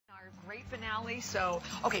great finale. So,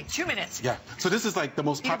 okay, 2 minutes. Yeah. So this is like the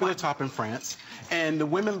most popular top in France. And the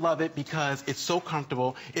women love it because it's so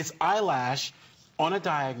comfortable. It's eyelash on a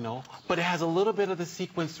diagonal, but it has a little bit of the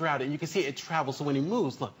sequence throughout it. You can see it travels. So when he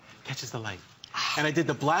moves, look, catches the light. And I did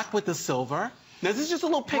the black with the silver. Now, this is just a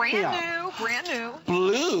little pick-me-up. Brand new.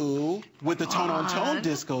 Blue with the tone-on-tone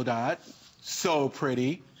disco dot. So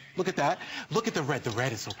pretty. Look at that. Look at the red. The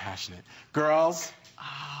red is so passionate. Girls.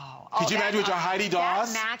 Could you imagine with your Heidi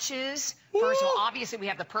Daws? That matches. First of all, obviously, we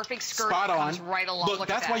have the perfect skirt. Spot on. Comes right along. Look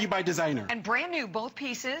that's why you buy designer. And brand new, both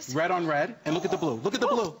pieces. Red on red. And look at the blue. Look at the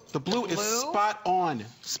blue. The blue is spot on.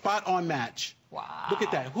 Spot on match. Wow. Look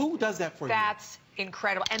at that. Who does that for you? That's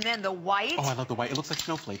incredible. And then the white. Oh, I love the white. It looks like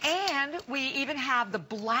snowflakes. And we even have the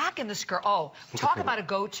black in the skirt. Oh, talk about a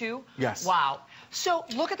go-to. Yes. Wow. So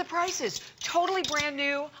look at the prices. Totally brand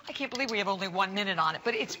new. I can't believe we have only 1 minute on it,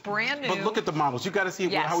 but it's brand new. But look at the models. You got to see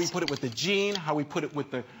how we put it with the jean, how we put it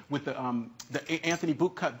with the Antthony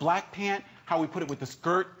bootcut black pant, how we put it with the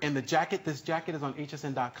skirt and the jacket. This jacket is on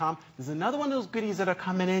hsn.com. There's another one of those goodies that are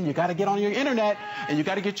coming in. You got to get on your internet and you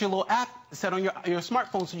got to get your little app set on your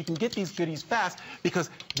smartphone so you can get these goodies fast, because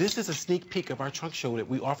this is a sneak peek of our trunk show that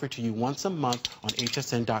we offer to you once a month on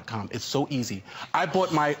hsn.com. It's so easy. I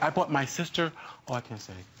bought my sister, oh, I can't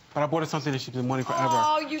say, but I bought her something that she's been wanting forever.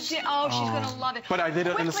 Oh, you did. Oh, she's going to love it. But I did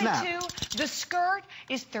it in a snap. Too, the skirt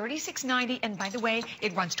is $36.90, and by the way,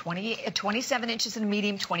 it runs 27 inches in a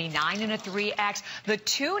medium, 29 in a 3X. The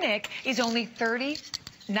tunic is only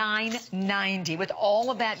 $39.90 with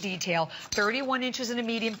all of that detail. 31 inches in a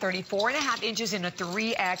medium, 34.5 inches in a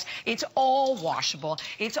 3X. It's all washable.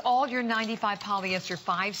 It's all your 95 polyester,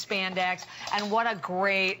 5 spandex, and what a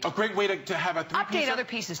great way to have a three-piece. Update other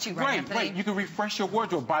pieces too, right, Anthony? Right. You can refresh your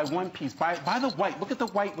wardrobe. Buy one piece. Buy the white. Look at the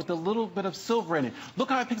white with a little bit of silver in it. Look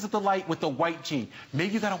how it picks up the light with the white jean.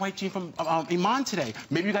 Maybe you got a white jean from Iman today.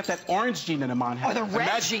 Maybe you got that orange jean that Iman has. Or the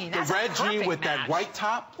red jean. The red jean with that white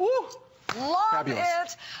top. Woo! Love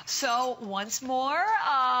it. So once more,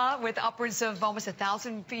 with upwards of almost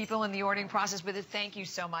 1,000 people in the ordering process with it, thank you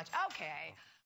so much. Okay.